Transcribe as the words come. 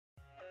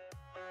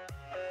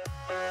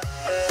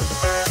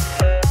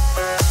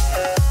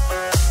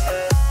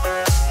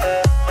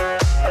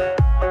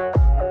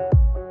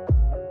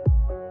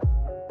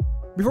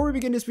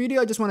begin this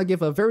video, I just want to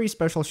give a very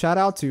special shout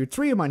out to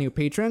 3 of my new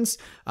patrons,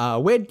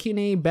 Wade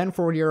Kinney, Ben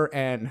Fortier,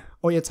 and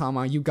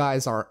Oyatama. You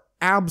guys are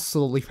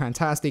absolutely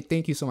fantastic.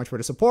 Thank you so much for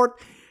the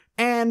support.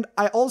 And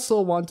I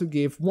also want to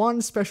give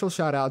one special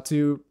shout out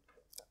to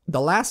the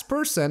last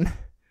person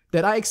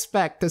that I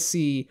expect to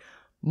see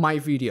my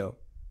video.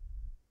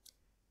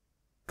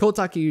 Ko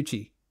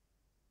Takeuchi.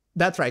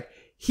 That's right.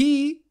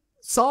 He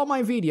saw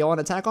my video on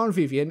Attack on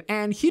Vivian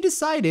and he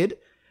decided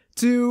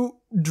to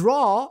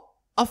draw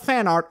a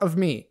fan art of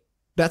me.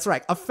 That's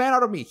right, a fan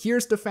art of me.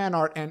 Here's the fan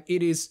art, and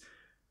it is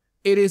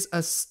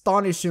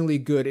astonishingly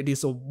good. It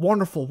is a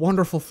wonderful,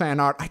 wonderful fan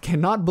art. I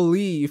cannot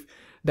believe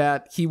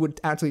that he would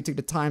actually take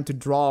the time to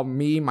draw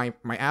me, my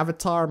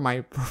avatar,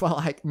 my profile,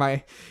 like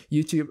my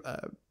YouTube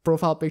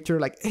profile picture.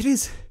 Like it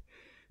is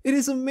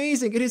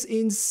amazing. It is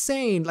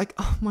insane. Like,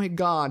 oh my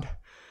god.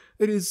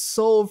 It is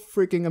so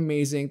freaking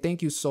amazing.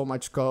 Thank you so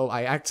much, Ko.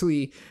 I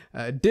actually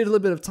did a little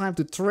bit of time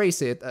to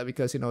trace it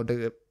because, you know,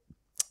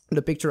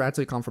 the picture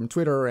actually comes from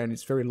Twitter and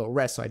it's very low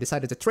res, so I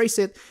decided to trace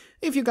it.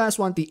 If you guys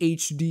want the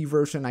HD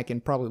version, I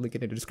can probably link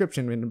it in the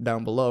description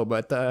down below.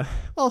 But,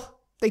 well,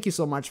 thank you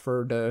so much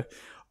for the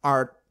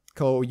art,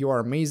 Ko. You are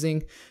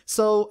amazing.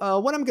 So,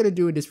 what I'm gonna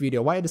do in this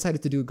video, why I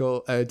decided to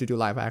do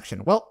live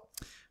action? Well,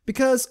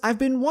 because I've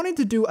been wanting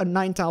to do a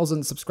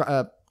 9,000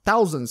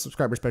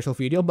 subscriber special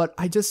video, but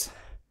I just...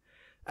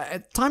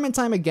 time and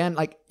time again,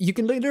 like you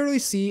can literally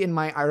see in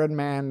my Iron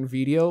Man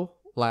video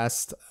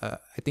last,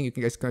 I think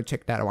you guys can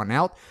check that one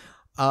out.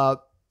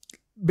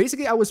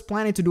 Basically, I was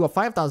planning to do a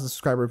 5,000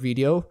 subscriber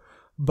video,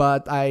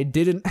 but I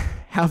didn't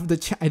have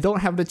I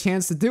don't have the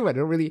chance to do it. I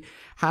don't really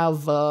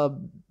have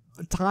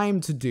time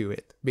to do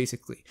it,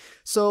 basically.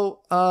 So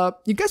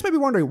you guys might be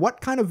wondering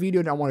what kind of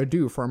video do I want to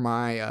do for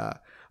my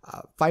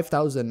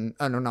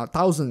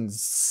 1,000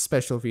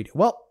 special video.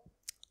 Well,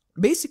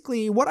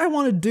 basically, what I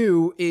want to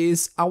do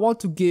is I want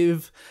to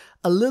give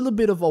a little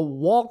bit of a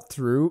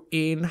walkthrough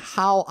in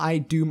how I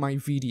do my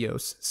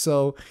videos.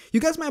 So you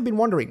guys might have been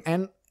wondering,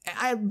 and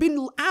I've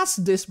been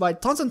asked this by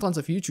tons and tons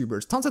of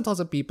YouTubers, tons and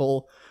tons of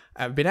people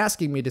have been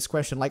asking me this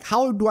question, like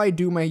how do I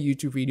do my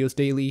YouTube videos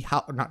daily?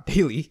 Not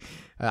daily,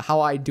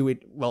 how I do it,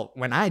 well,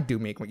 when I do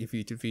make my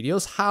YouTube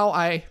videos, how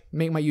I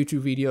make my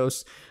YouTube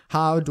videos,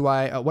 how do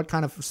I, what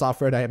kind of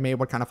software do I make,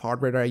 what kind of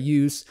hardware do I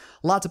use?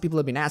 Lots of people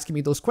have been asking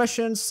me those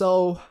questions,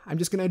 so I'm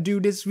just gonna do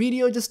this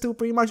video just to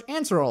pretty much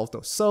answer all of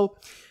those. So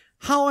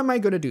how am I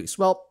gonna do this?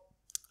 Well,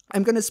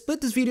 I'm gonna split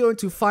this video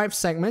into 5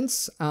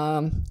 segments.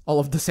 All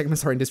of the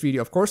segments are in this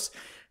video, of course.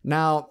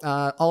 Now,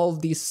 all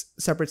of these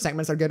separate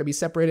segments are gonna be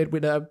separated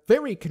with a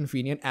very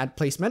convenient ad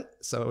placement.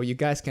 So you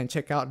guys can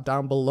check out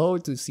down below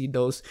to see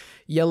those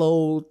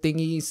yellow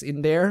thingies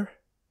in there.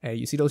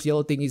 You see those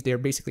yellow thingies, they're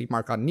basically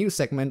marked on new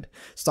segment.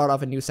 Start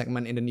off a new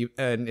segment in the new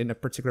in a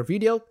particular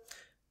video.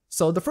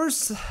 So the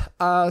first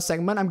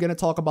segment, I'm going to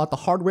talk about the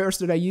hardwares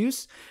that I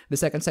use. The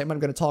second segment, I'm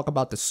going to talk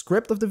about the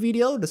script of the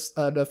video.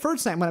 The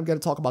third segment, I'm going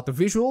to talk about the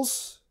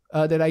visuals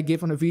that I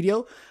give on the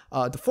video.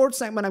 The fourth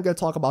segment, I'm going to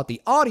talk about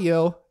the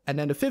audio. And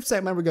then the fifth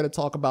segment, we're going to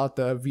talk about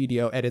the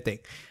video editing.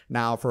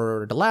 Now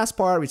for the last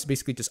part, which is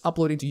basically just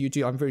uploading to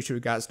YouTube, I'm very sure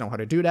you guys know how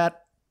to do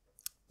that.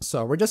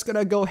 So we're just going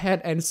to go ahead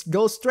and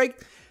go straight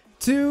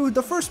to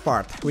the first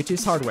part, which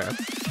is hardware.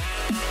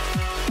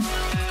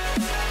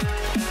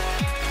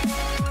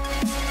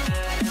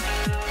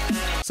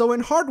 So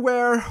in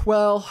hardware,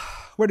 well,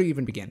 where do you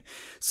even begin?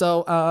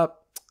 So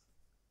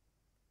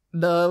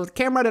the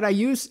camera that I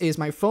use is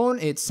my phone.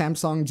 It's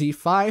Samsung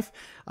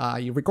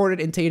G5. You record it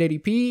in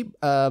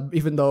 1080p,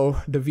 even though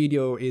the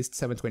video is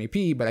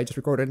 720p, but I just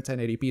recorded in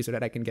 1080p so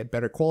that I can get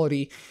better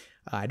quality.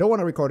 I don't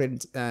want to record it in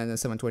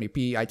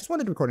 720p. I just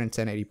wanted to record it in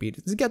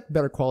 1080p to get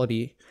better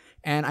quality.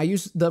 And I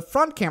use the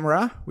front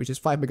camera, which is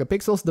 5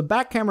 megapixels. The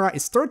back camera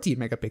is 13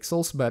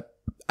 megapixels, but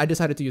I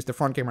decided to use the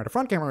front camera. The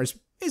front camera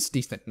is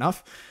decent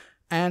enough.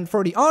 And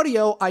for the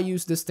audio, I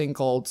use this thing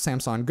called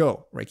Samsung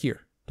Go right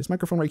here. This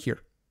microphone right here.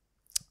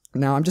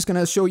 Now, I'm just going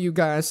to show you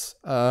guys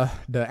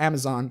the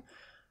Amazon,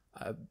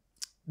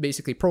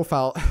 basically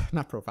profile,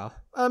 not profile,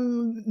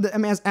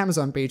 the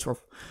Amazon page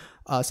of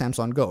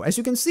Samsung Go. As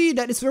you can see,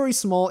 that it's very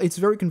small, it's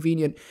very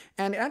convenient,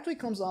 and it actually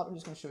comes off, I'm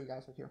just going to show you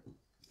guys right here.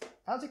 It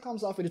actually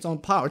comes off with its own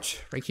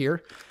pouch right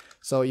here.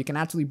 So you can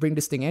actually bring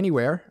this thing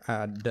anywhere.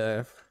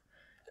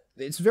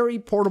 It's very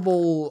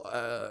portable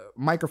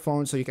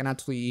microphone, so you can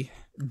actually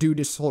do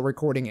this whole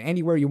recording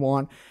anywhere you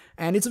want.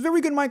 And it's a very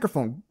good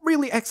microphone,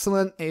 really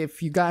excellent.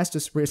 If you guys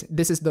just,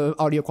 this is the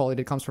audio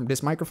quality that comes from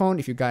this microphone.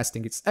 If you guys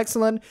think it's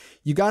excellent,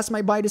 you guys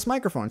might buy this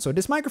microphone. So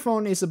this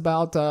microphone is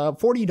about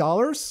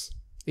 $40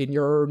 in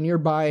your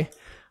nearby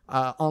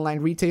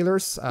online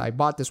retailers. I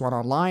bought this one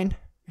online.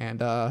 And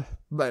by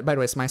the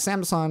way, it's my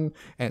Samsung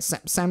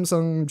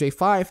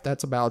J5.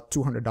 That's about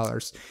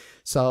 $200.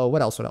 So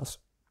what else?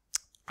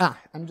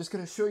 I'm just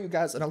gonna show you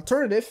guys an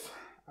alternative.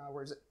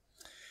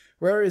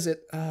 Where is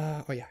it?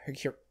 Oh yeah,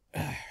 here.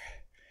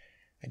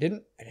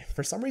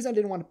 For some reason I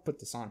didn't want to put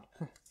this on.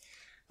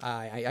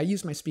 I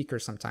use my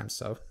speakers sometimes,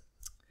 so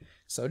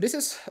this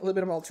is a little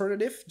bit of an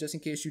alternative, just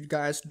in case you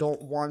guys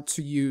don't want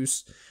to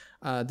use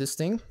this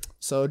thing.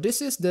 So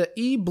this is the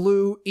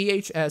eBlue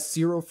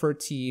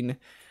EHS013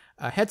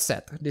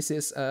 headset. This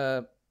is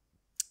a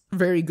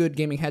very good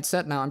gaming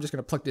headset. Now I'm just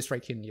gonna plug this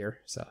right in here.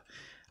 So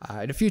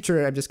in the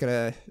future, I'm just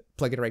gonna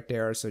plug it right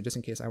there. So just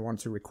in case I want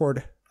to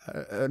record,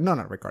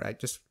 not record. I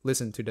just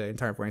listen to the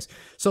entire voice.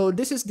 So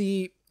this is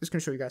the. Just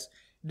gonna show you guys.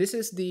 This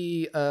is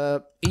the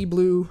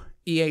eBlue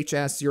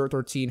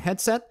EHS013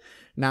 headset.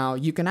 Now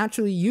you can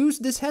actually use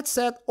this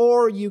headset,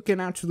 or you can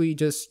actually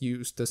just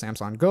use the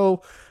Samsung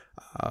Go.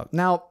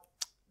 Now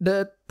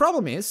the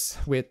problem is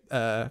with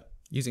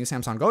using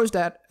Samsung Go is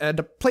that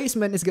the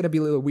placement is gonna be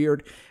a little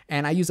weird,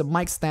 and I use a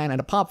mic stand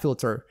and a pop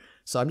filter.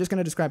 So I'm just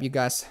gonna describe you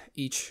guys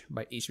each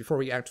by each before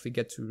we actually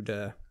get to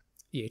the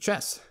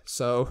EHS.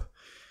 So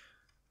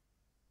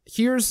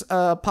here's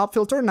a pop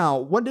filter. Now,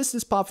 what does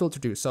this pop filter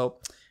do? So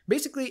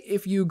basically,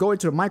 if you go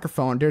into a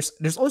microphone, there's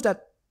always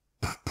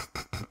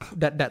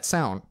that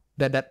sound,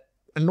 that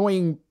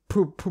annoying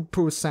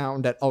poo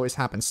sound that always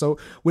happens. So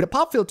with a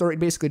pop filter, it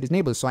basically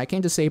disables. So I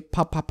can just say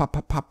pop pop pop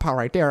pop pop pop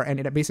right there, and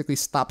it basically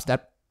stops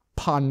that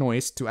pop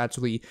noise to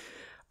actually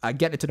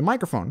get into the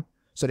microphone,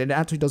 so that it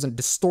actually doesn't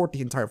distort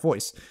the entire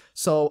voice.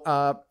 So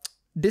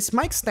this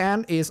mic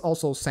stand is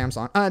also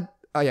Samsung.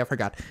 Oh yeah, I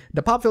forgot.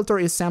 The pop filter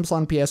is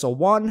Samsung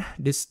PS01.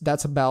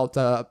 That's about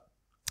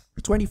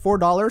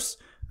 $24.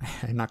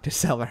 I knocked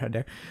this out right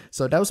there.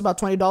 So that was about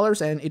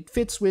 $20, and it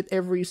fits with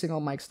every single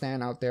mic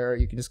stand out there.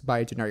 You can just buy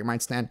a generic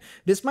mic stand.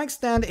 This mic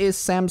stand is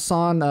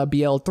Samsung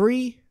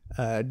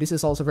BL3. This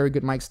is also a very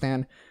good mic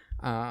stand.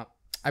 I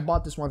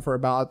bought this one for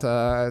about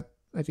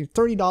I think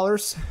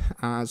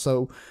 $30.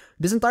 So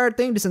this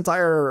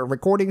entire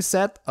recording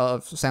set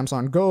of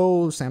Samsung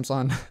Go,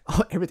 Samsung,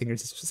 everything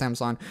is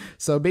Samsung.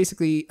 So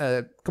basically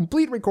a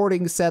complete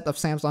recording set of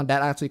Samsung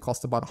that actually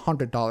cost about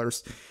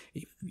 $100.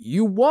 If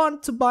you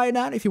want to buy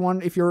that, if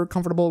you're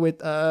comfortable with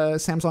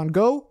Samsung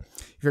Go,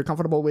 if you're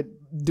comfortable with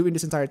doing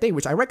this entire thing,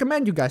 which I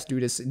recommend you guys do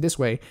this in this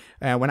way.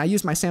 When I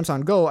use my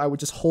Samsung Go, I would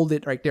just hold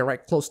it right there,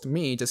 right close to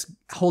me. Just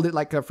hold it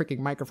like a freaking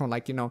microphone,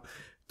 like, you know,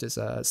 just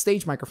a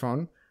stage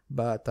microphone.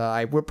 But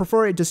I would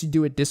prefer it just to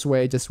do it this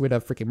way, just with a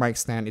freaking mic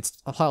stand.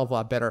 It's a hell of a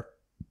lot better,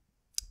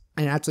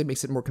 and it actually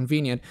makes it more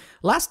convenient.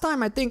 Last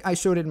time, I think I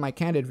showed it in my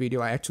Candid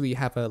video, I actually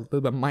have a little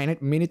bit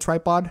mini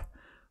tripod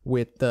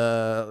with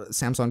the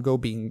Samsung Go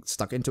being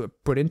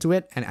put into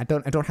it, and I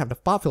don't have the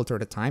pop filter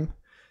at the time.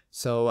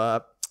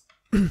 So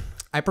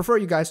I prefer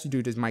you guys to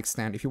do this mic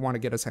stand. If you want to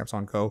get a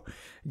Samsung Go,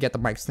 get the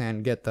mic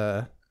stand,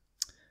 also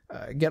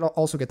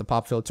get the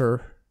pop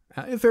filter.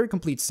 A very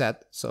complete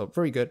set, so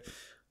very good.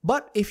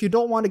 But if you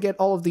don't want to get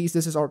all of these,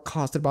 this is our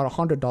cost at about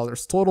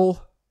 $100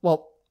 total.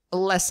 Well,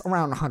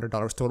 around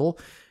 $100 total.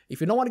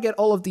 If you don't want to get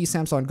all of these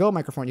Samsung Go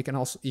microphone, you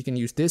can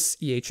use this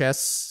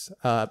EHS,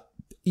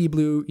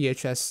 eBlue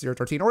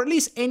EHS013, or at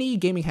least any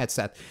gaming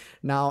headset.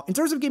 Now, in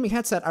terms of gaming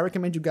headset, I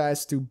recommend you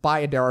guys to buy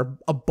it there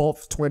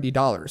above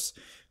 $20,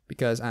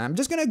 because I'm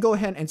just gonna go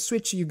ahead and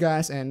switch you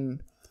guys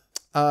and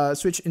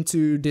switch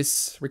into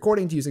this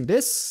recording to using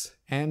this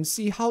and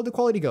see how the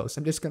quality goes.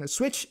 I'm just gonna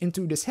switch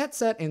into this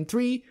headset in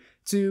 3,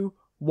 2,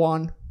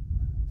 1.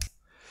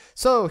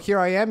 So here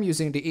I am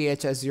using the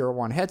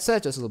EHS01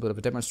 headset, just a little bit of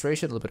a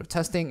demonstration, a little bit of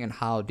testing, and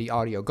how the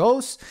audio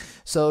goes.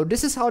 So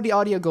this is how the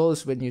audio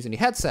goes when using the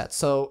headset.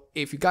 So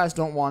if you guys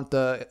don't want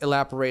the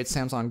elaborate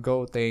Samsung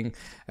Go thing,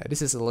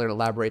 this is a little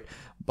elaborate,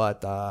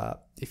 but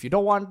if you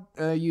don't want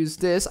to use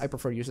this, I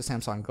prefer to use the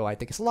Samsung Go. I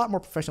think it's a lot more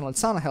professional. It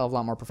sounds a hell of a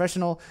lot more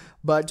professional,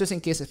 but just in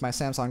case if my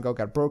Samsung Go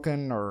got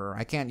broken or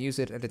I can't use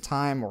it at the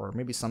time, or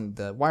maybe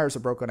the wires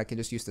are broken, I can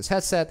just use this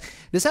headset.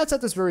 This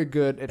headset is very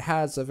good. It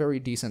has a very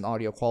decent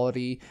audio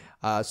quality.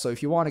 So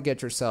if you want to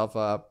get yourself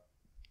a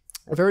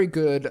very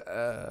good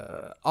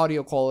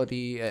audio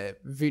quality,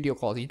 video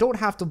quality, you don't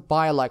have to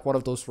buy like one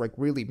of those like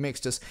really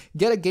mixed. Just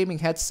get a gaming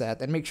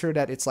headset and make sure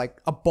that it's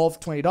like above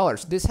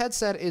 $20. This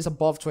headset is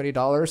above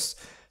 $20.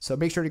 So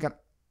make sure you got,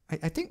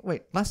 I think,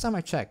 wait, last time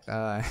I checked,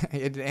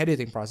 in the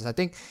editing process, I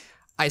think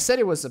I said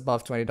it was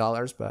above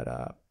 $20,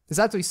 but it's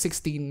actually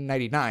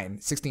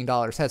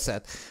 $16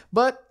 headset.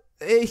 But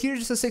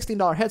here's just a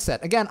 $16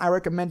 headset. Again, I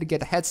recommend to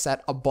get a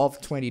headset above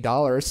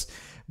 $20,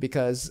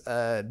 because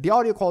the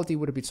audio quality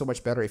would have been so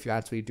much better if you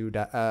actually do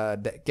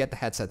that, get the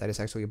headset that is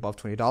actually above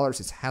 $20.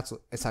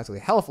 It's actually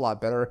a hell of a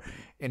lot better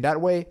in that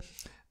way.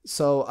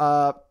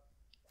 So,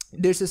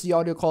 this is the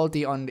audio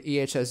quality on the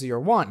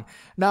EHS01.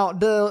 Now,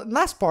 the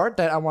last part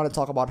that I want to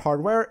talk about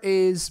hardware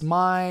is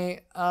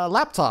my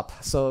laptop.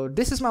 So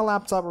this is my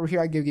laptop over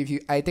here.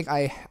 I think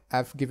I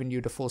have given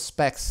you the full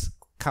specs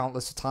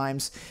countless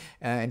times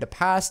in the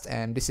past,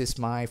 and this is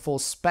my full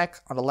spec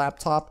on the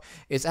laptop.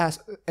 It's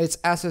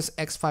Asus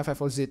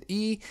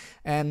X550ZE,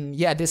 and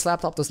yeah, this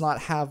laptop does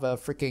not have a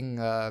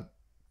freaking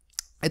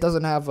it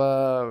doesn't have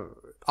a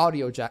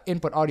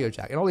input audio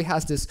jack. It only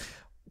has this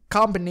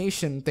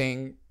combination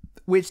thing,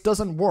 which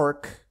doesn't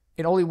work.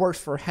 It only works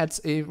for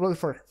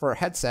a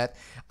headset.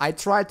 I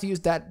tried to use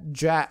that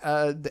jack,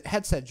 the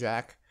headset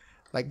jack,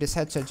 like this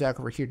headset jack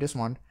over here, this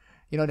one.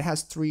 You know, it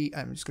has three.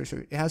 I'm just gonna show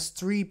you. It has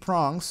 3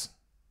 prongs.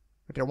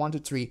 There, 1, 2,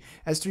 3.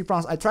 Has 3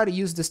 prongs. I try to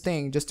use this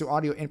thing just to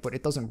audio input.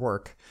 It doesn't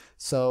work.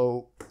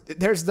 So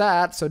there's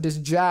that. So this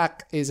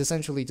jack is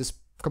essentially just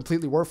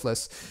completely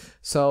worthless.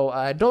 So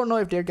I don't know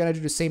if they're gonna do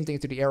the same thing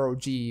to the Arrow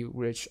G,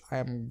 which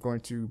I'm going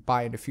to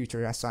buy in the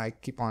future as I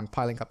keep on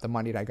piling up the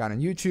money that I got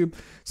on YouTube.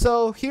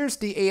 So here's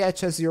the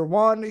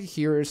AHS01.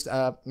 Here's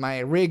my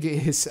rig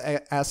is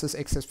Asus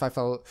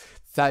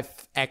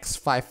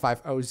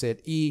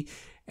X550ZE,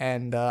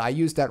 and I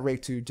used that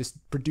rig to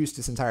just produce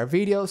this entire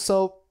video.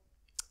 So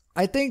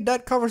I think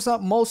that covers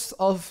up most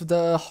of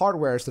the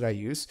hardwares that I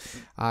use.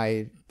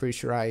 I'm pretty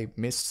sure I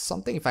missed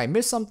something. If I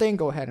missed something,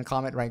 go ahead and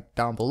comment right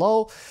down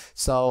below.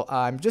 So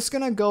I'm just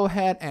gonna go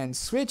ahead and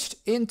switch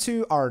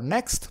into our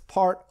next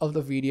part of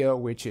the video,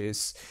 which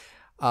is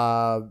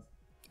of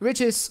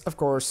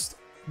course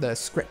the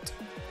script.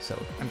 So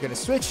I'm gonna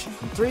switch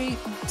in 3,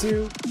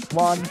 2,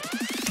 1.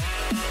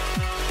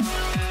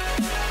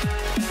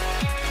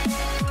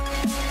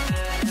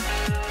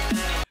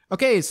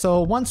 Okay,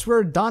 so once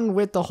we're done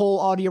with the whole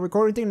audio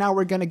recording thing, now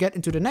we're gonna get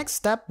into the next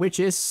step, which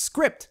is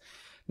script.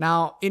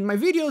 Now, in my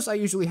videos, I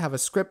usually have a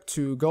script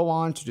to go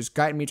on to just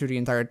guide me through the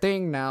entire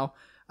thing. Now,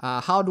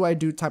 how do I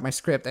type my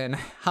script, and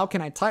how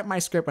can I type my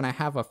script when I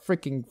have a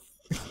freaking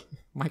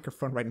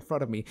microphone right in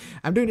front of me?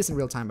 I'm doing this in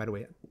real time, by the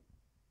way.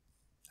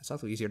 It's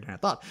also easier than I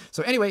thought.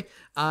 So anyway,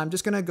 I'm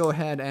just gonna go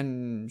ahead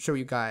and show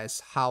you guys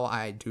how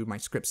I do my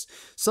scripts.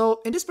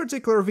 So in this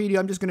particular video,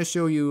 I'm just gonna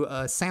show you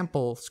a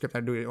sample script I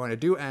want to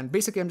do, and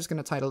basically I'm just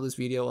gonna title this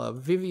video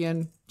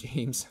Vivian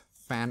James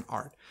Fan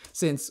Art,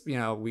 since we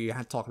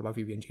had talked about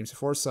Vivian James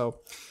before.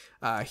 So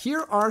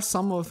here are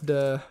some of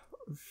the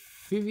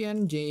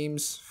Vivian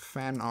James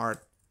fan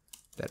art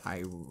that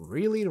I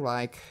really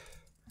like.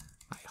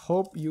 I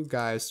hope you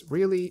guys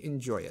really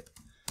enjoy it.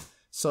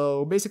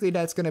 So basically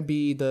that's going to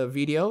be the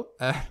video,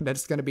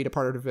 that's going to be the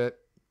part of the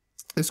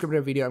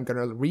scripted video I'm going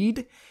to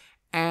read.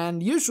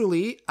 And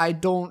usually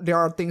there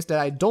are things that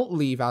I don't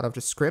leave out of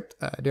the script.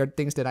 There are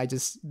things that I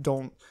just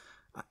don't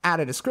add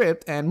to the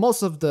script. And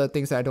most of the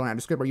things that I don't add to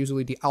the script are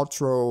usually the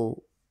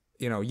outro,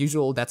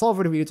 usual, that's all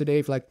for the video today.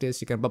 If you like this,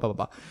 you can blah, blah,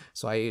 blah, blah.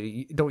 So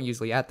I don't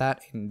usually add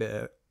that in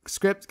the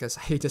script because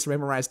I just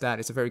memorized that.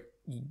 It's a very,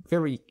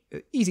 very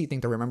easy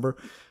thing to remember.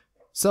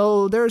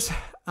 So there's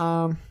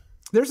a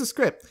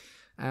script.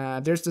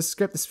 There's the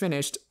script is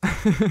finished.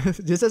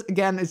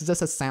 Again, it's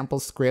just a sample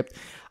script.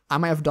 I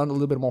might have done a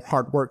little bit more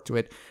hard work to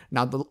it.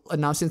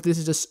 Now since this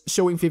is just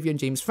showing Vivian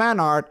James fan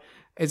art,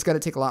 it's gonna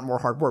take a lot more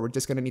hard work. We're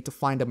just gonna need to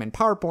find them in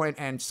PowerPoint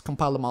and just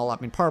compile them all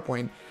up in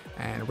PowerPoint.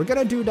 And we're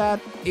gonna do that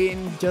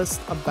in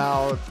just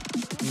about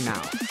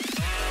now.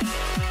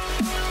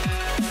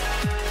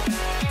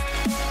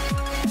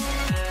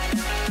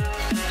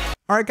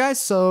 Alright guys,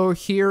 so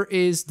here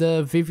is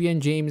the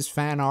Vivian James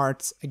fan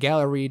art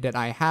gallery that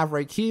I have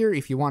right here.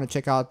 If you want to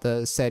check out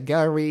the said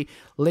gallery,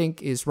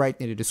 link is right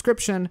in the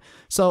description.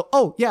 So,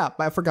 oh yeah,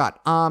 but I forgot.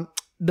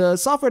 The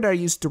software that I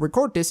used to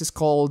record this is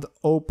called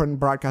Open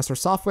Broadcaster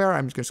software.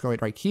 I'm just going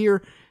to go right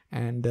here.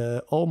 And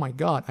oh my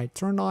god, I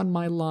turned on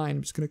my line.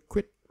 I'm just going to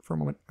quit for a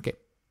moment. Okay.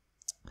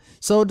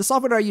 So the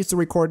software that I use to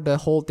record the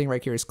whole thing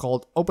right here is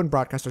called Open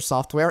Broadcaster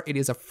software. It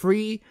is a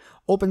free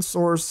open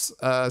source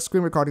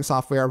screen recording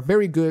software.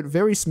 Very good,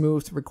 very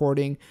smooth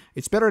recording.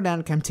 It's better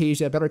than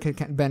Camtasia,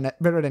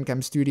 better than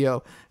Cam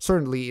Studio.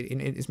 Certainly,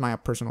 it is my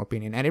personal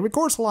opinion. And it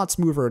records a lot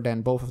smoother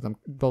than both of them,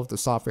 both the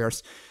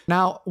softwares.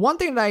 Now, one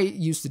thing that I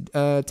used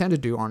to tend to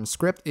do on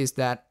script is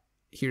that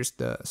here's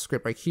the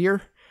script right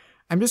here.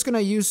 I'm just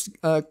gonna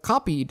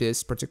copy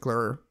this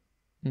particular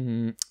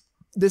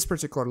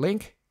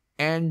link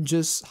and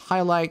just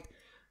highlight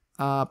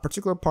a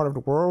particular part of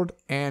the world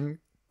and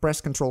press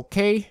Ctrl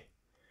K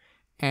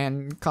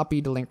and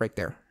copy the link right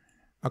there.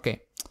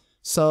 Okay,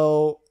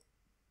 so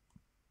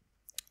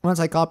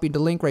once I copied the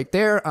link right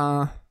there,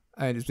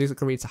 it basically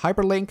creates a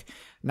hyperlink.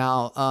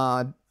 Now,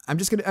 I'm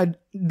just gonna,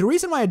 the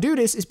reason why I do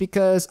this is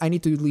because I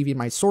need to leave in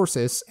my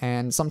sources,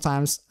 and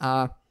sometimes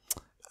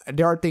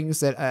there are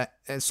things that,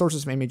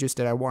 sources of images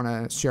that I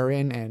wanna share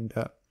in, and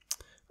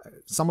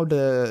some of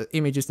the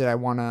images that I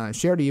want to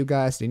share to you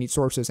guys, they need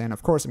sources, and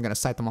of course I'm going to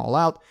cite them all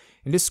out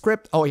in this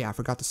script. Oh yeah, I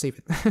forgot to save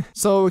it.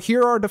 So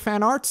here are the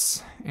fan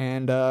arts,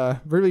 and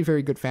really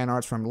very good fan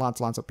arts from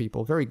lots of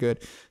people, very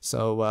good.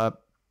 So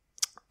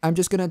I'm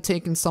just going to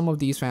take in some of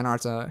these fan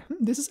arts.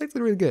 This is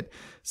actually really good.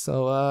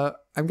 So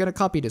I'm going to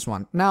copy this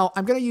one. Now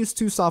I'm going to use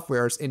two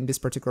softwares in this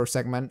particular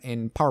segment,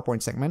 in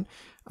PowerPoint segment.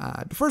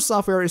 The first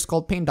software is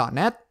called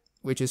Paint.net,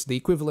 which is the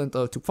equivalent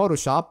to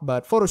Photoshop,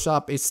 but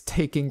Photoshop is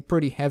taking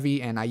pretty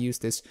heavy, and I use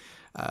this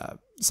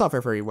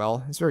software very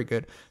well. It's very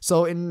good.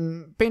 So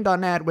in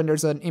Paint.net, when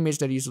there's an image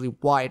that is usually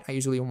white, I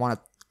usually want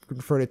to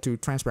convert it to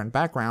transparent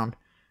background,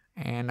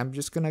 and I'm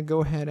just gonna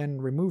go ahead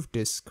and remove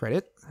this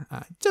credit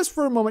just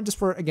for a moment, just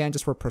for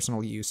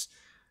personal use,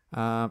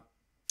 because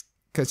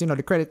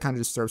the credit kind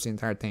of disturbs the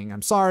entire thing.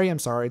 I'm sorry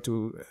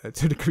to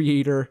the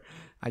creator.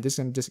 I'm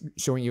just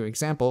showing you an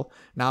example.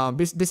 Now,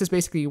 this is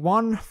basically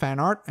one fan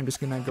art. I'm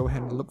just gonna go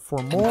ahead and look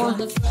for more.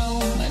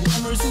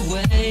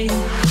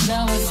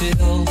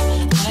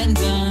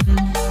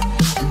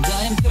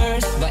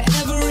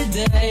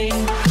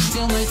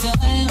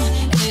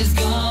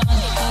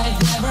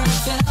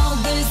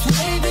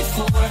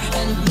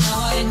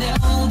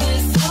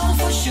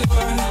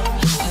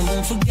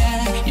 won't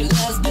forget your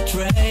last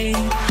betray.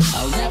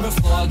 I'll never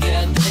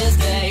forget this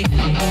day.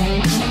 I'll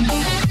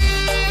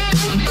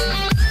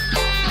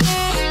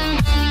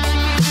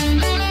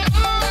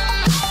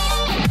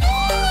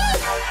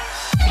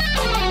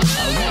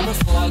never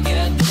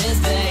forget this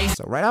day.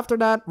 So right after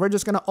that, we're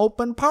just gonna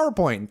open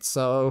PowerPoint.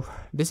 So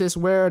this is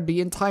where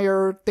the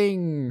entire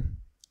thing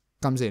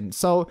comes in.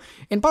 So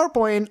in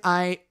PowerPoint,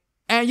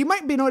 and you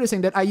might be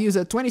noticing that I use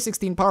a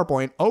 2016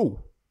 PowerPoint.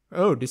 Oh,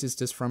 this is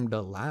just from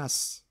the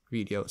last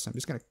video. So I'm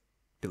just gonna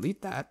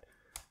delete that.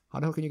 How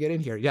the hell can you get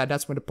in here? Yeah,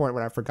 that's when the point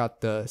where I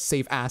forgot the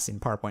save as in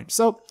PowerPoint.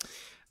 So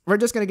we're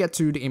just gonna get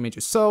to the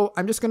images. So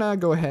I'm just gonna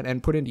go ahead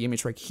and put in the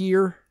image right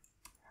here.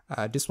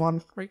 This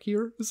one right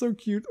here is so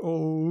cute.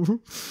 Oh,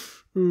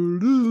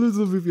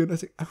 little Vivian. I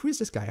think, who is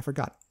this guy? I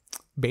forgot.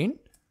 Bane?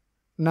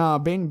 Nah,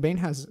 Bane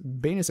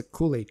is a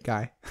Kool-Aid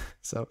guy.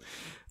 So,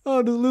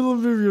 oh, the little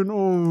Vivian.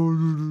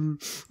 Oh,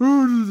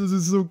 this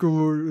is so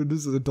cool.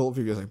 This is adult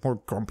Vivian. Like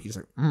more grumpy. He's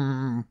like,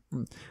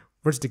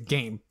 where's the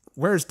game?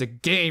 Where's the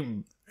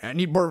game? I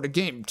need more of the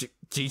game.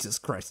 Jesus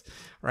Christ.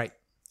 Right.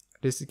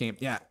 This is the game.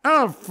 Yeah.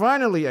 Oh,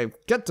 finally, I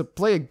get to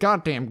play a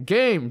goddamn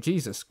game.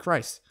 Jesus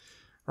Christ.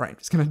 Right,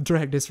 just gonna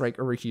drag this right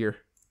over here.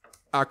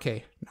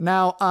 Okay,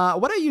 now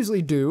what I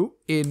usually do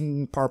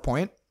in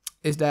PowerPoint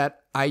is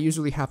that I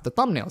usually have the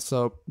thumbnail.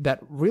 So that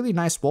really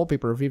nice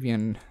wallpaper,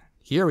 Vivian.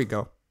 Here we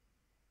go.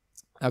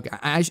 Okay,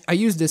 I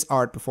used this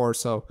art before,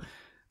 so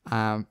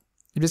I'm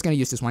just gonna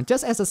use this one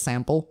just as a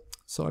sample.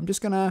 So I'm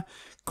just gonna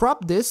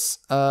crop this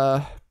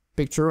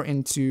picture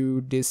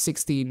into this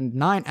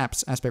 16:9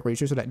 aspect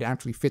ratio so that it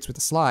actually fits with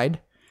the slide.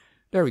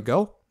 There we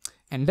go.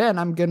 And then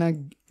I'm gonna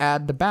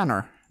add the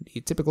banner. The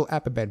typical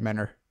appabend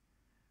banner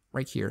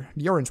right here.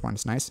 The orange one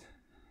is nice.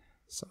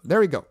 So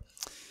there we go.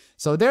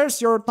 So there's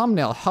your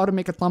thumbnail. How to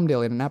make a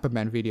thumbnail in an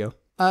appabend video.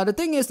 The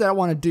thing is that I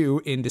want to do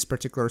in this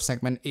particular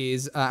segment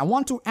is I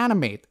want to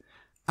animate.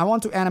 I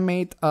want to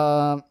animate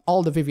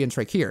all the Vivians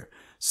right here.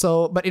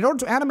 So, but in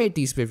order to animate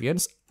these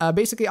Vivians,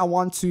 basically I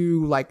want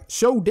to like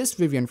show this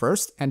Vivian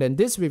first, and then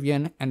this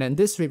Vivian, and then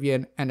this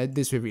Vivian, and then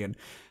this Vivian.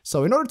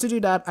 So in order to do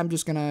that, I'm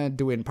just gonna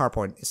do it in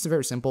PowerPoint. It's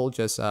very simple.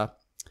 Just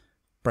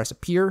press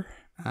appear.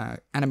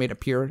 Animate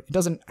appear. It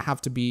doesn't have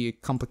to be a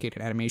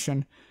complicated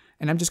animation.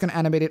 And I'm just going to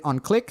animate it on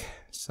click.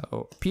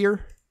 So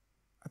appear,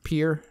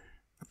 appear,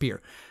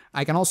 appear.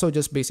 I can also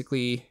just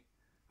basically,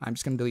 I'm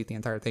just going to delete the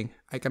entire thing.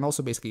 I can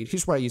also basically,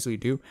 here's what I usually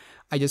do.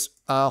 I just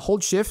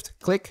hold shift,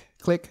 click,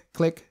 click,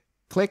 click,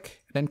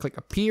 click, then click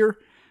appear.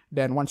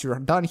 Then once you're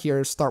done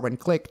here, start when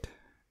clicked.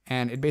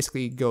 And it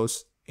basically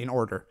goes in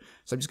order.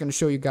 So I'm just going to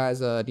show you guys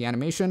the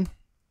animation.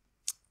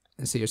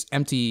 And see, there's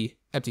empty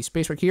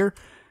space right here.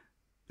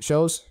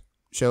 Shows.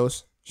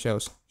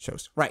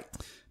 Right.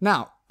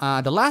 Now,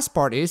 the last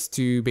part is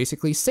to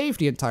basically save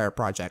the entire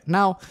project.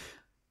 Now,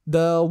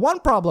 the one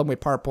problem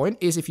with PowerPoint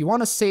is if you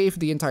want to save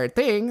the entire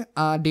thing,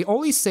 they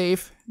only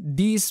save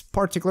these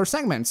particular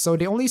segments. So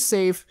they only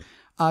save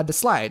the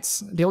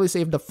slides. They only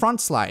save the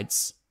front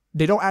slides.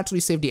 They don't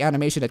actually save the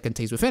animation that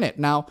contains within it.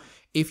 Now,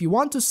 if you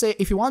want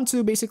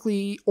to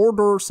basically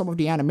order some of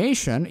the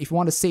animation, if you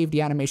want to save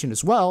the animation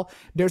as well,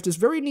 there's this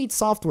very neat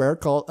software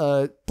called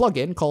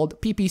plugin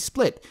called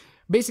pp-split.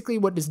 Basically,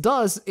 what this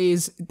does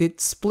is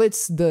it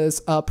splits this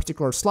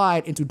particular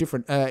slide into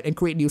different and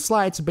create new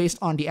slides based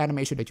on the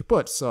animation that you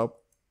put. So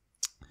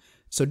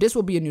this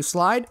will be a new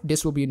slide.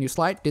 This will be a new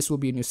slide. This will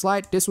be a new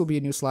slide. This will be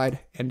a new slide,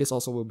 and this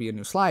also will be a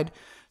new slide.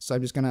 So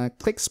I'm just gonna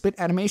click split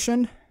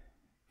animation,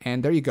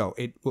 and there you go.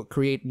 It will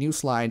create new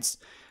slides.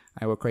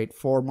 I will create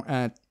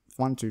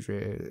one, two, three.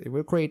 It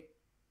will create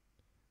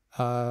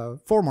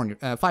 5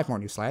 more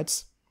new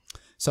slides.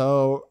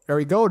 So there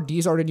we go.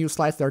 These are the new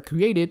slides that are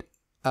created.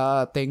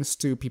 Thanks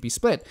to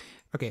pp-split.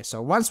 Okay,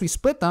 so once we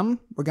split them,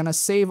 we're gonna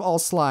save all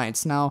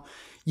slides. Now,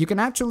 you can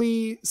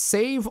actually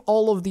save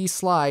all of these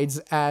slides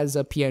as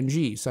a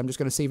PNG. So I'm just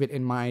gonna save it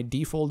in my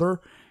D folder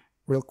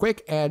real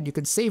quick, and you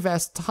can save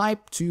as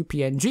type to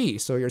PNG.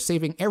 So you're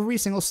saving every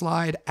single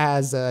slide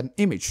as an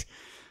image.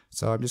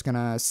 So I'm just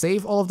gonna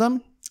save all of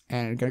them,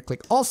 and I'm gonna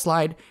click all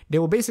slide. They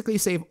will basically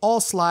save all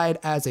slide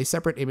as a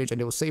separate image,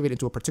 and they will save it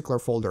into a particular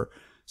folder.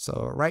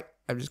 So right,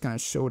 I'm just gonna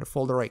show the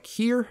folder right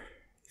here.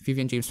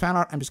 Vivian James Fan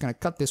Art. I'm just gonna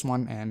cut this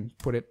one and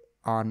put it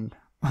on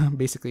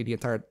basically the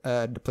entire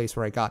the place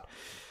where I got.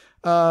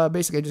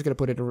 Basically, I'm just gonna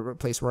put it in a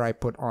place where I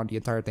put on the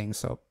entire thing.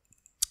 So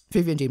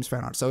Vivian James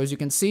Fan Art. So as you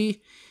can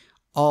see,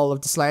 all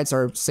of the slides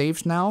are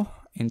saved now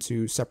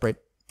into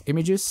separate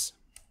images.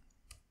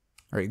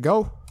 There you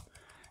go,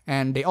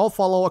 and they all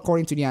follow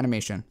according to the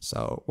animation.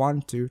 So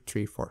 1, 2,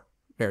 3, 4.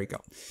 There you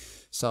go.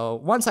 So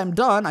once I'm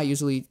done, I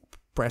usually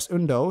press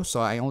undo.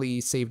 So I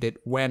only saved it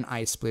when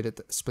I split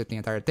the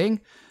entire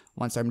thing.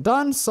 Once I'm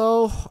done,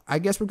 so I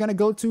guess we're gonna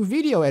go to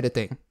video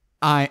editing.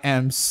 I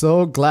am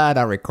so glad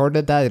I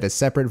recorded that in a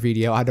separate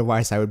video,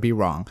 otherwise I would be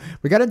wrong.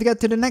 We gotta get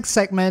to the next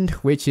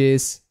segment, which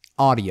is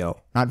audio.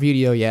 Not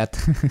video yet.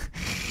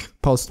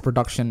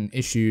 Post-production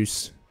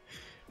issues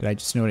that I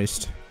just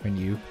noticed when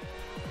you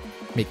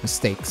make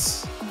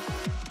mistakes.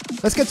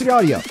 Let's get to the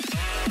audio.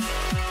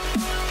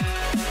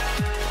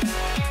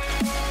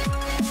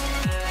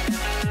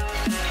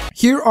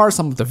 here are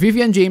some of the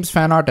Vivian James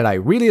fan art that I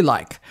really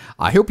like.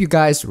 I hope you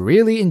guys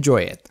really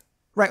enjoy it.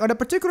 Right, on a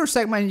particular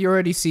segment, you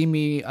already see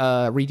me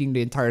reading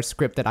the entire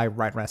script that I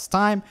write last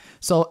time.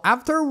 So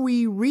after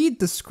we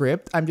read the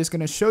script, I'm just going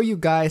to show you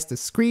guys the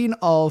screen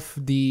of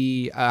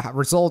the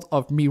result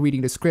of me reading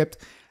the script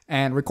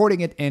and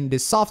recording it in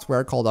this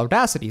software called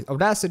Audacity.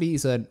 Audacity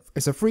is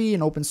a free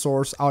and open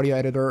source audio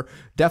editor.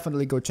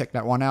 Definitely go check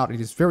that one out. It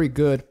is very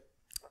good.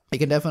 It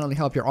can definitely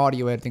help your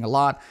audio editing a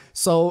lot.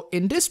 So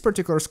in this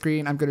particular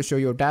screen, I'm going to show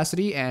you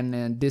Audacity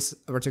and this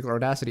particular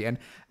Audacity. And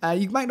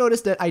you might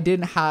notice that I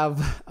didn't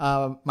have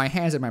my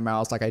hands in my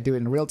mouse like I do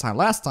in real time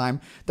last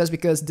time. That's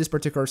because this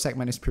particular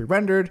segment is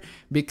pre-rendered,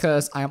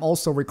 because I am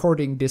also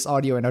recording this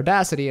audio in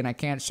Audacity and I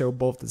can't show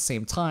both at the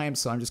same time.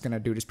 So I'm just going to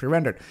do this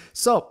pre-rendered.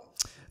 So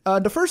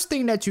the first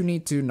thing that you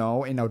need to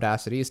know in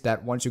Audacity is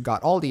that once you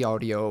got all the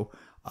audio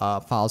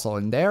files all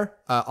in there,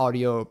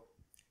 audio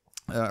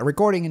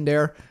recording in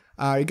there,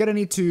 you're going to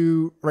need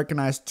to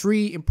recognize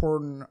 3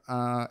 important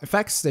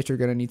effects that you're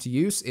going to need to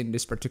use in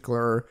this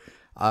particular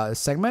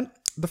segment.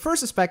 The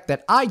first effect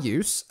that I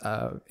use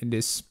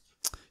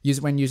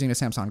when using the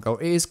Samsung Go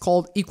is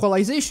called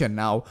equalization.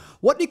 Now,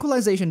 what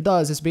equalization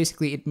does is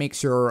basically it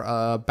makes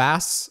your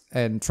bass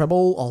and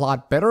treble a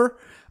lot better.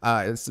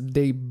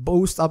 They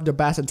boost up the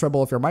bass and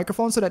treble of your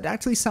microphone so that it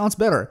actually sounds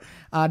better.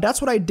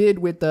 That's what I did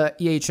with the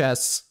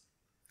EHS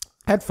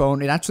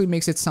headphone. It actually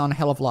makes it sound a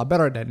hell of a lot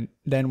better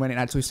than when it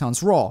actually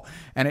sounds raw.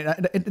 And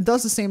it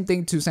does the same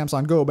thing to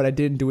Samsung Go, but I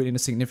didn't do it in a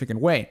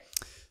significant way.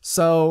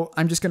 So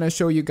I'm just going to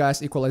show you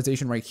guys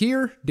equalization right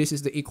here. This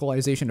is the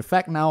equalization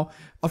effect. Now,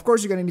 of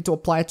course, you're going to need to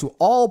apply it to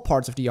all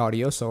parts of the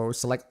audio. So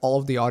select all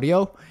of the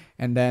audio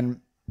and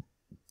then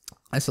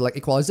I select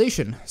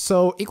equalization.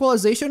 So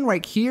equalization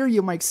right here,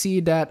 you might see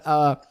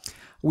that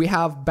we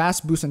have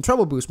bass boost and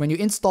treble boost. When you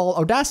install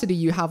Audacity,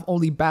 you have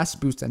only bass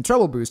boost and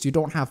treble boost. You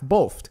don't have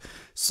both.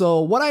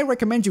 So what I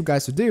recommend you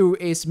guys to do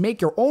is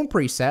make your own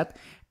preset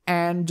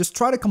and just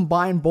try to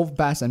combine both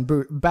bass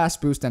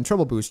boost and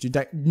treble boost. You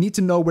need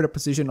to know where the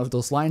position of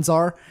those lines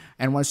are.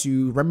 And once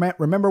you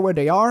remember where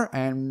they are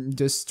and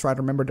just try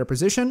to remember their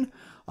position,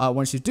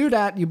 once you do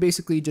that, you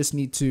basically just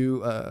need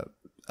to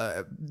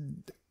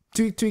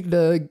tweak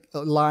the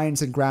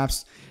lines and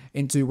graphs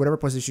into whatever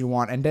position you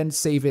want and then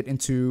save it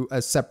into a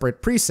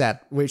separate preset,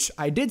 which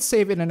I did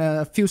save it in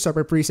a few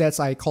separate presets.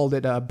 I called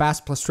it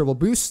bass plus treble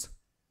boost.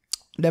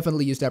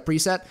 Definitely use that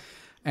preset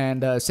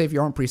and save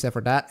your own preset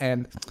for that.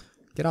 And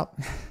get out,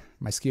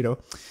 mosquito.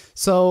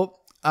 So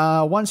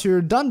once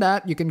you're done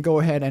that, you can go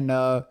ahead and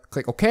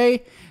click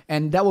OK,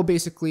 and that will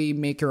basically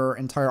make your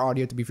entire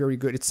audio to be very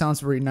good. It sounds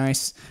very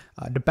nice.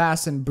 The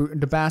bass and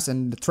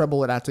the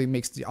treble, it actually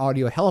makes the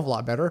audio a hell of a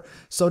lot better.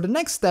 So the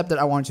next step that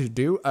I want you to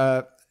do,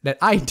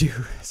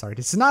 sorry,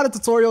 this is not a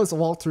tutorial, it's a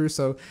walkthrough.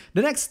 So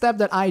the next step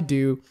that I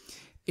do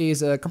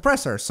is a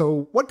compressor.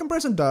 So what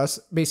compressor does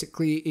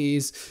basically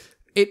is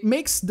it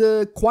makes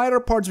the quieter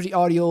parts of the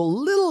audio a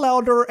little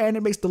louder and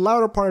it makes the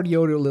louder part of the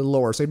audio a little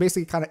lower. So it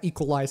basically kind of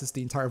equalizes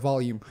the entire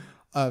volume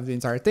of the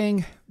entire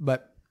thing.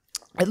 But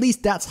at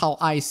least that's how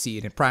I see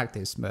it in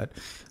practice. But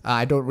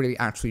I don't really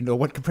actually know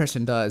what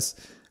compression does.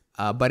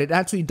 But it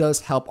actually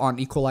does help on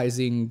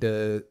equalizing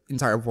the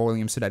entire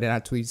volume so that it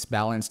actually is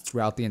balanced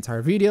throughout the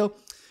entire video,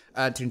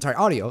 the entire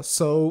audio.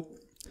 So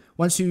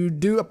once you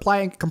do apply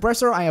a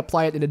compressor, I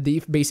apply it in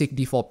the basic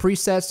default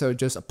preset. So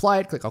just apply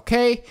it, click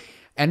OK.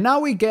 And now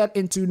we get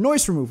into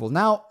noise removal.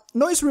 Now,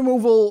 noise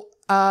removal,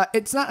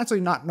 it's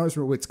not noise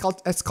removal.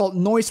 It's called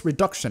noise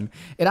reduction.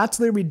 It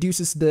actually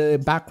reduces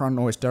the background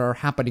noise that are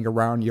happening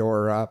around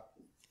your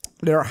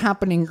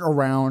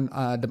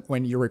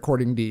when you're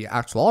recording the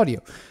actual audio.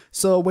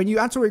 So when you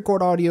actually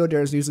record audio,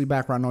 there's usually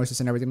background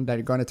noises and everything that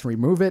you're going to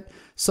remove it.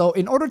 So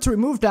in order to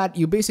remove that,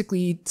 you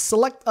basically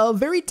select a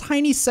very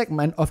tiny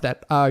segment of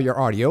that your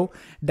audio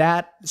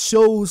that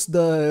shows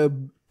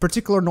the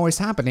particular noise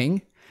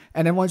happening.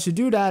 And then once you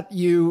do that,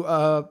 you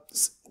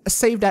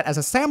save that as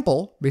a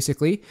sample,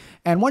 basically.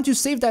 And once you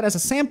save that as a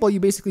sample, you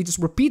basically just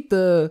repeat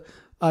the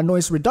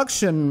noise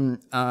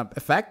reduction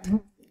effect.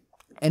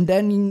 And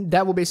then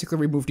that will basically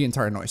remove the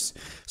entire noise.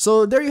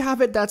 So there you have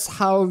it. That's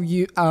how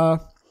you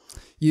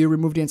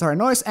remove the entire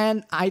noise.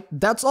 And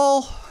that's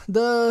all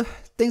the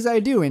things that I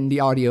do in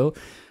the audio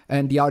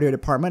and the audio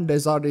department.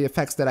 Those are the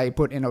effects that I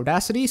put in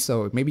Audacity.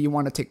 So maybe you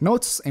want to take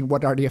notes and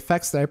what are the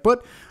effects that I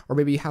put, or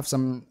maybe you have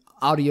some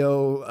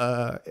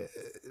audio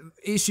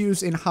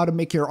issues in how to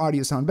make your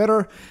audio sound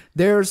better.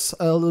 There's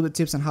a little bit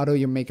tips on how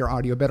to make your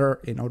audio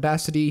better in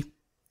Audacity.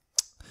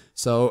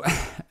 So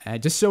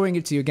just showing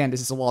it to you again,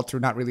 this is a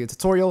walkthrough, not really a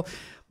tutorial.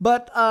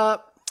 But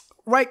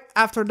right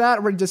after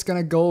that, we're just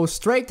gonna go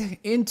straight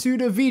into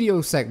the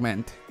video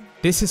segment.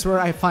 This is where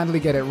I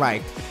finally get it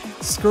right.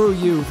 Screw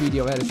you,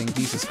 video editing,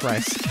 Jesus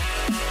Christ.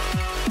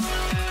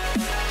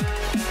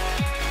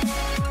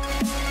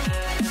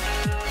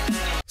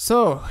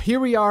 So here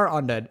we are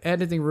on the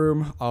editing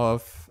room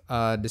of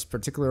this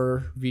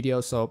particular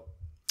video. So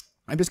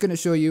I'm just gonna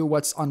show you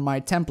what's on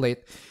my template,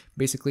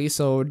 basically.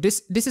 So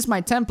this is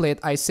my template.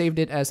 I saved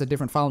it as a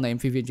different file name,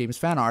 Vivian James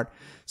Fan Art.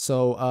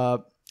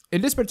 So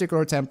in this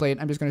particular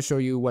template, I'm just going to show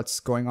you what's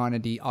going on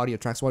in the audio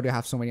tracks. Why do I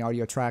have so many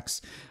audio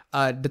tracks?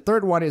 The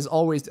third one is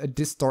always a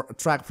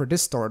track for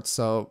distort.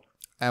 So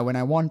when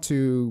I want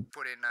to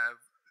put in the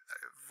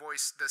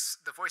voice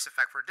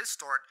effect for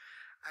distort,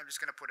 I'm just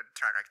going to put a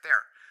track right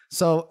there.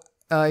 So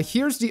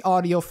here's the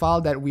audio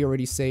file that we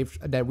already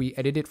saved, that we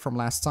edited from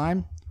last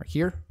time, right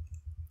here.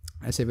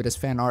 I save it as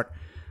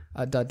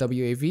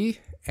fanart.wav,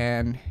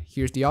 and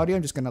here's the audio.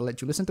 I'm just going to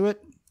let you listen to it.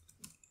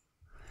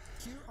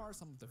 Here are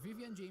some of the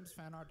Vivian James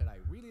fan art that I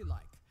really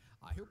like.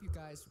 I hope you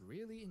guys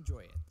really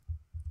enjoy it.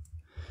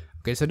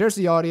 Okay, so there's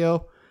the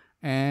audio,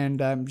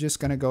 and I'm just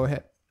going to go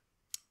ahead.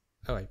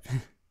 Oh, wait.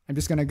 I'm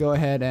just going to go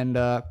ahead and...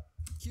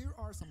 Here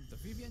are some of the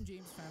Vivian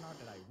James fan art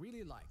that I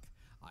really like.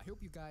 I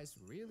hope you guys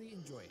really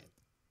enjoy it.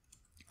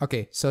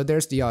 Okay, so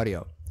there's the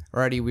audio.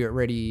 We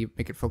already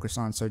make it focus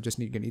on, so just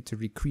need to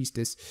decrease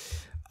this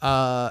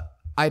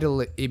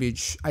idle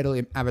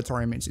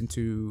avatar image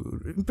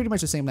into pretty much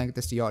the same length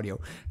as the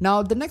audio.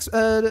 Now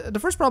the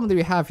first problem that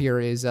we have here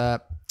is the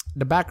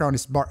background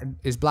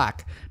is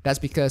black. That's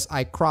because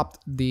I cropped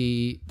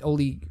into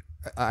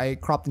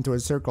a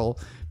circle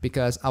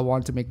because I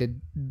want to make the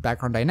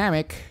background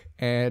dynamic,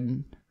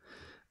 and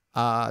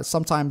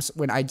sometimes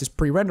when I just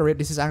pre-render it,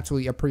 this is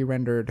actually a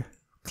pre-rendered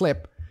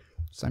clip.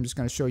 So I'm just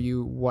going to show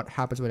you what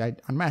happens when I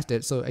unmasked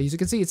it. So as you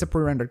can see, it's a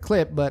pre-rendered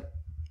clip, but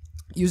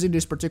using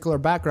this particular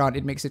background,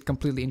 it makes it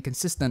completely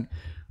inconsistent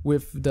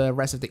with the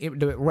rest of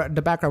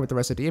the background with the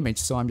rest of the image.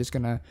 So I'm just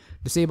going to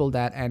disable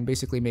that and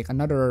basically make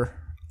another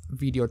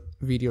video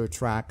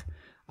track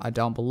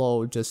down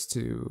below just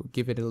to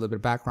give it a little bit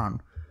of background.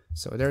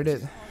 So there it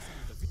is.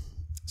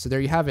 So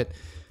there you have it.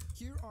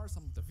 Here are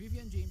some of the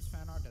Vivian James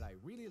fan art that I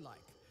really like.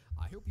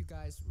 I hope you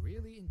guys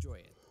really enjoy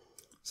it.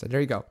 So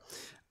there you go.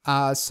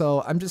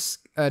 So I'm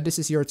just, this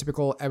is your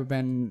typical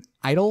appabend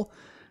idle.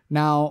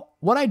 Now,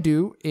 what I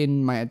do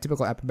in my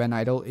typical appabend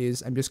idle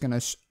is I'm just going to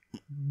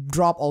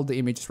drop all the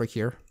images right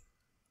here.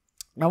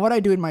 Now, what I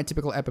do in my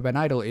typical appabend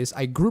idle is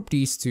I group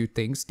these two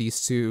things,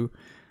 these two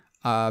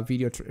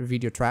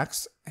video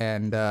tracks.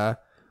 And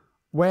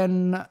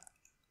when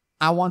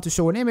I want to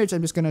show an image,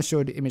 I'm just going to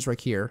show the image right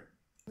here.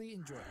 Really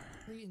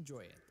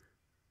enjoy it.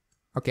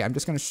 Okay, I'm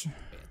just going to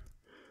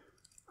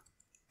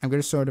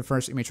show the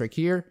first image right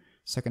here.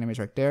 Second image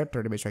right there,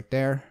 third image right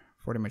there,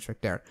 fourth image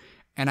right there.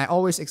 And I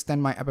always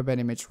extend my appabend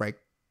image right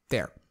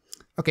there.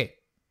 Okay,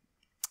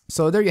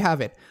 so there you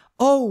have it.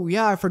 Oh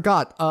yeah, I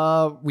forgot.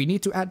 We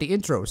need to add the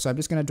intro. So I'm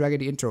just gonna drag in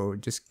the intro.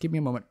 Just give me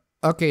a moment.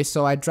 Okay,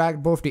 so I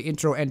dragged both the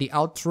intro and the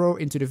outro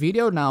into the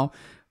video. Now,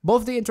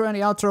 both the intro and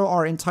the outro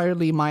are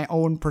entirely my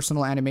own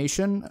personal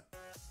animation.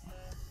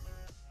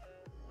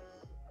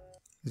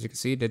 As you can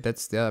see,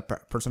 that's the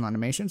personal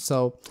animation.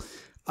 So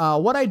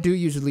what I do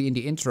usually in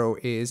the intro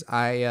is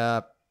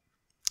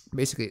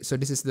basically, so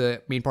this is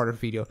the main part of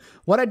the video.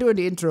 What I do in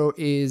the intro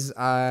is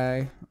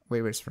wait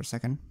for a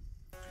second.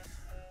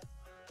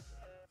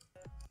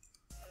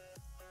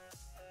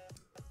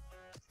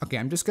 Okay,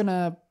 I'm just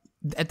gonna,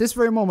 at this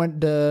very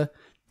moment, the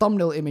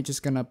thumbnail image is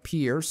gonna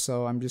appear,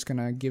 so I'm just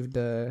gonna get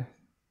to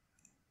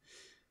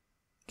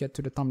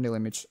the thumbnail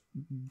image,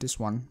 this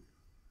one.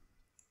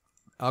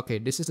 Okay,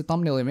 this is the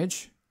thumbnail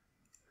image.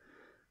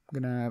 I'm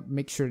gonna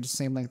make sure it's the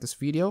same length as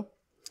video.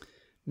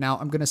 Now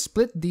I'm gonna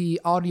split the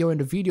audio and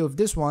the video of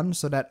this one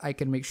so that I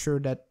can make sure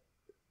that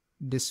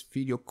this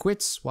video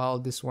quits while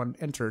this one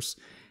enters.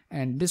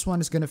 And this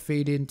one is gonna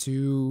fade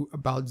into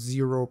about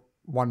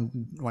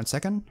 1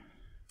 second.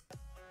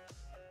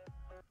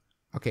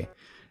 Okay,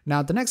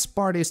 now the next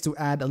part is to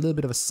add a little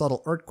bit of a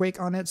subtle earthquake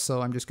on it.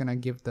 So I'm just gonna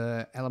give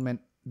the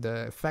element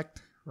the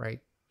effect, right?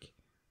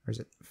 Where is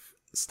it?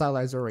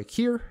 Stylizer right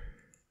here.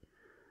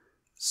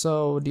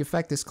 So the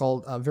effect is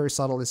called very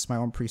subtle. This is my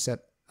own preset.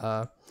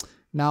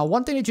 Now,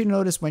 one thing that you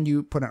notice when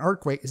you put an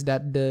earthquake is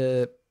that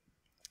the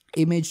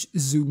image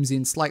zooms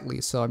in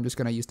slightly. So I'm just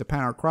going to use the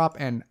pan or crop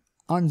and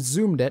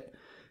unzoomed it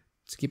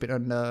to keep it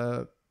on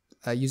the...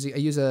 I use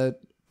a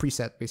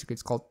preset, basically.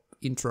 It's called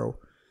intro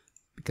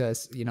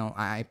because, you know,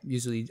 I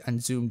usually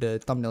unzoom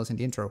the thumbnails in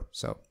the intro.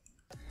 So,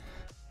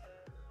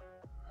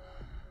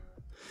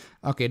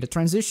 okay, the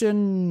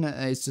transition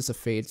is just a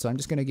fade. So I'm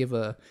just going to give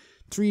a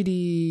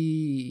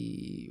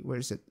 3D... Where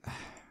is it?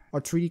 Or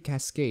 3D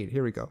cascade.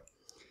 Here we go.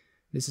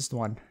 This is the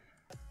one.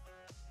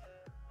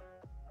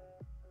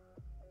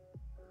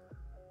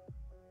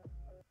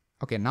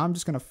 Okay, now I'm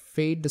just gonna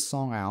fade the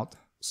song out.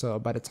 So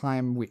by the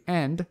time we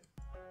end,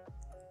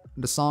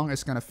 the song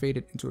is gonna fade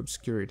it into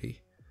obscurity.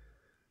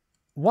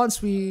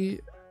 Once we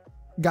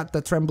got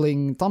the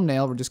trembling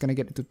thumbnail, we're just gonna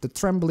get into the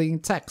trembling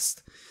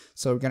text.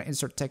 So we're gonna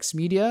insert text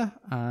media.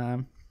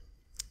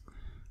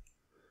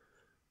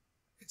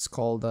 It's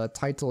called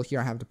title.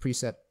 Here I have the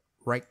preset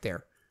right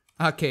there.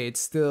 Okay, it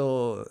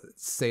still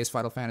says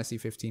Final Fantasy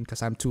 15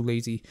 because I'm too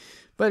lazy,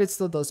 but it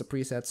still does the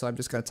preset. So I'm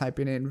just gonna type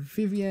in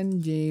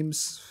Vivian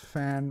James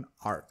Fan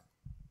Art.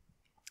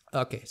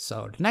 Okay,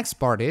 so the next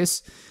part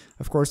is,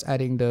 of course,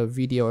 adding the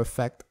video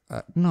effect.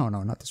 No,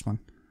 not this one.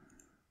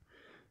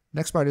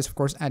 Next part is, of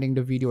course, adding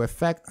the video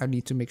effect. I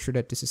need to make sure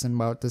that this is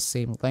about the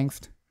same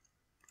length.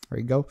 There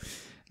you go.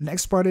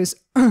 Next part is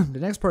the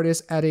next part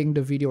is adding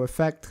the video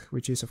effect,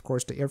 which is of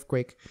course the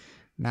earthquake.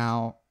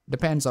 Now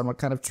depends on what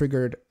kind of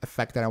triggered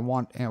effect that I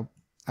want. And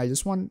I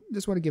just want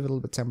to give it a little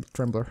bit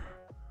trembler.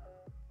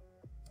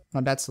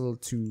 Now that's a little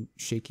too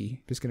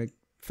shaky. Just gonna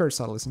very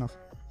subtle is enough.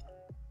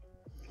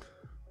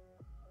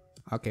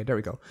 Okay, there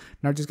we go.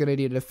 Now just gonna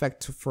need an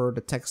effect for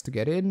the text to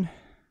get in.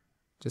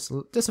 Just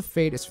a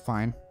fade is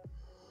fine.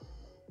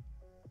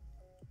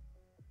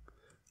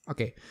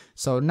 Okay,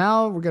 so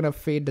now we're gonna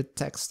fade the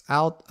text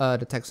out,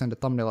 the text and the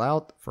thumbnail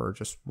out for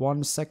just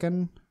 1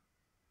 second.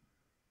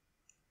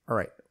 All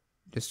right,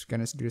 just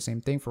gonna do the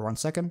same thing for 1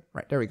 second.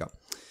 Right, there we go.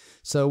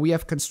 So we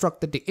have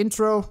constructed the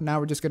intro. Now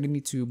we're just gonna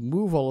need to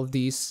move all of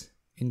these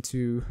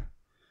into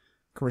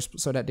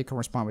so that they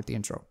correspond with the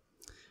intro.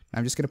 Now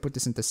I'm just gonna put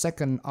this into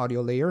second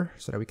audio layer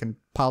so that we can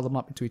pile them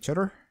up into each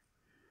other.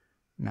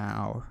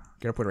 Now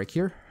gonna put it right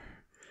here,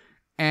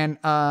 and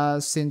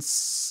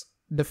since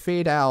the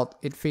fade out,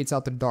 it fades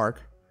out to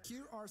dark.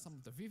 Here are some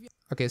of the Vivian.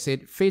 Okay, so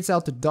it fades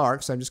out to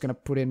dark, so I'm just gonna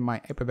put in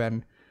my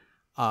appabend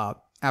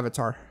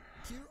avatar,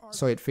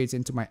 so it fades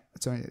into my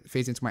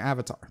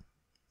avatar.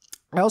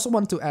 I also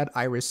want to add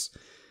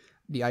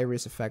the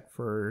iris effect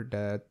for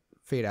the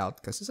fade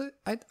out because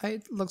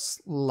it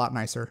looks a lot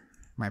nicer,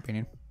 in my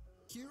opinion.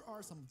 Here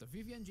are some of the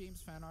Vivian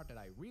James fan art that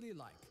I really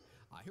like.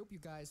 I hope you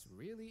guys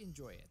really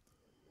enjoy it.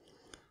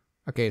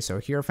 Okay, so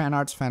here are fan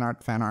arts, fan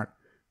art, fan art,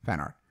 fan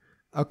art.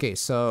 Okay,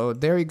 so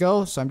there you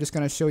go. So I'm just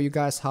gonna show you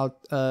guys how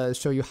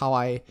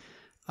I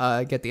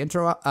get the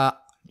intro,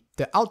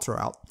 the outro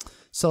out.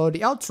 So the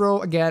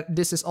outro, again,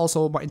 this is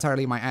also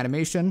entirely my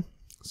animation.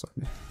 So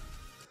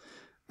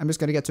I'm just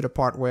gonna get to the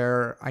part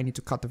where I need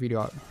to cut the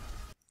video out.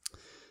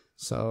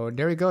 So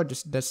there you go.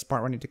 Just this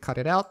part where I need to cut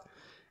it out,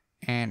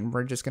 and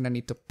we're just gonna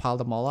need to pile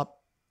them all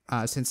up.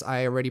 Since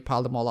I already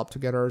piled them all up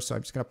together, so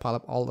I'm just gonna pile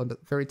up all on the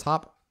very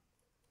top.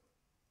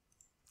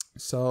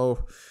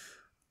 So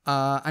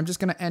I'm just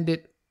gonna end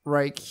it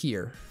right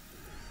here.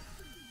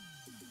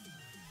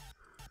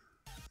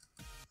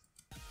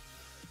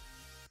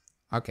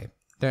 Okay,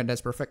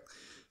 that's perfect.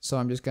 So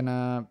I'm just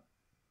gonna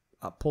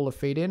pull a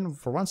fade in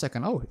for 1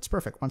 second. Oh, it's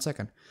perfect. 1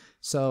 second.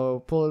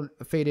 So pull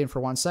a fade in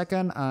for 1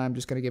 second. I'm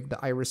just gonna give the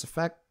iris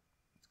effect,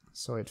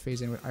 so it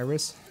fades in with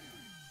iris.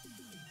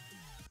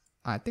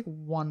 I think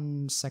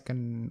 1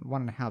 second,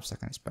 1.5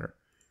 seconds is better.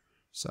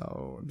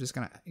 So I'm just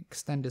gonna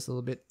extend this a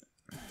little bit.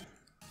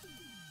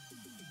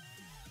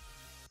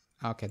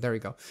 Okay, there we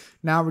go.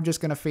 Now we're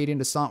just gonna fade in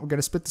the song. We're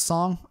gonna split the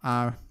song.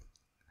 A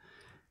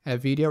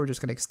video. We're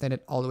just gonna extend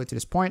it all the way to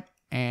this point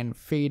and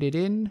fade it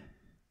in,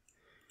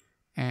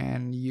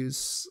 and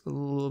use a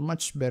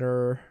much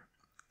better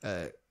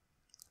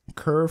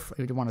curve.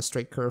 If you want a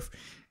straight curve,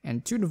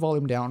 and tune the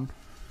volume down.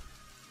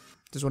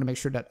 Just want to make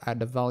sure that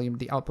the volume,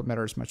 the output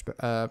meter is much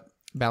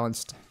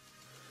balanced.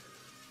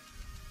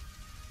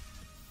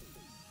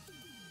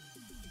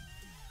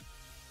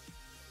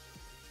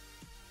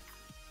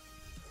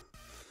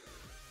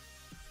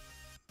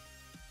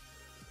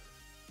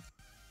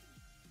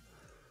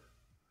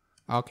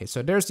 Okay,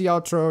 so there's the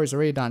outro. It's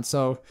already done.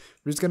 So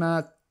we're just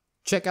gonna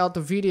check out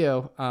the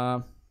video.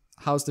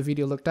 How's the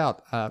video looked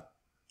out?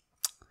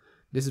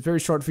 This is a very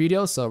short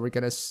video, so we're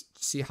gonna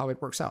see how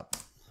it works out.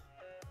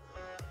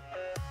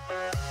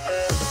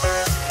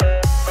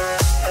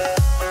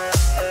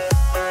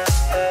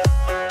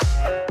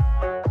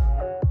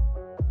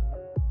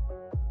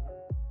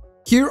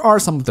 Here are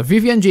some of the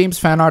Vivian James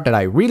fan art that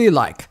I really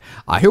like.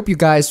 I hope you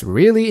guys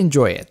really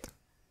enjoy it.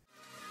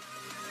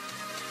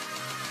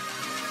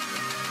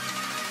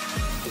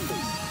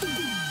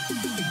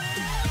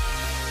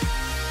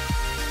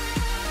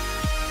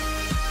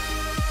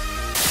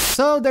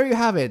 So there you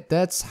have it.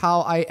 That's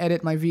how I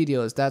edit my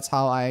videos. That's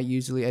how I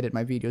usually edit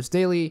my videos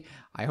daily.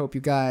 I hope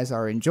you guys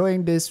are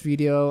enjoying this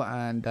video,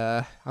 and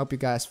I hope you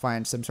guys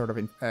find some sort of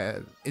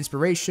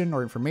inspiration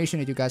or information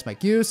that you guys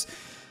might use.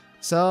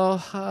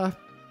 So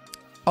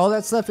all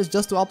that's left is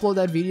just to upload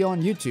that video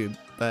on YouTube.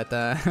 But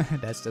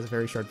that's just a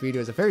very short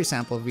video. It's a very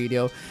sample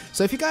video.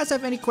 So if you guys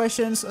have any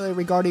questions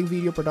regarding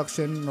video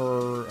production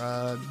or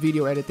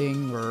video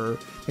editing or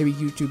maybe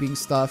YouTubing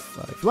stuff,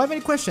 if you have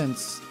any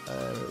questions,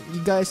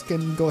 you guys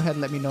can go ahead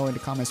and let me know in the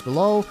comments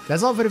below.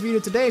 That's all for the video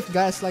today. If you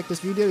guys like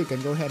this video, you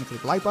can go ahead and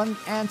click the like button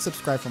and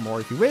subscribe for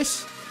more if you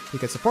wish. You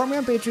can support me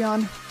on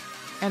Patreon.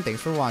 And thanks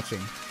for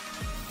watching.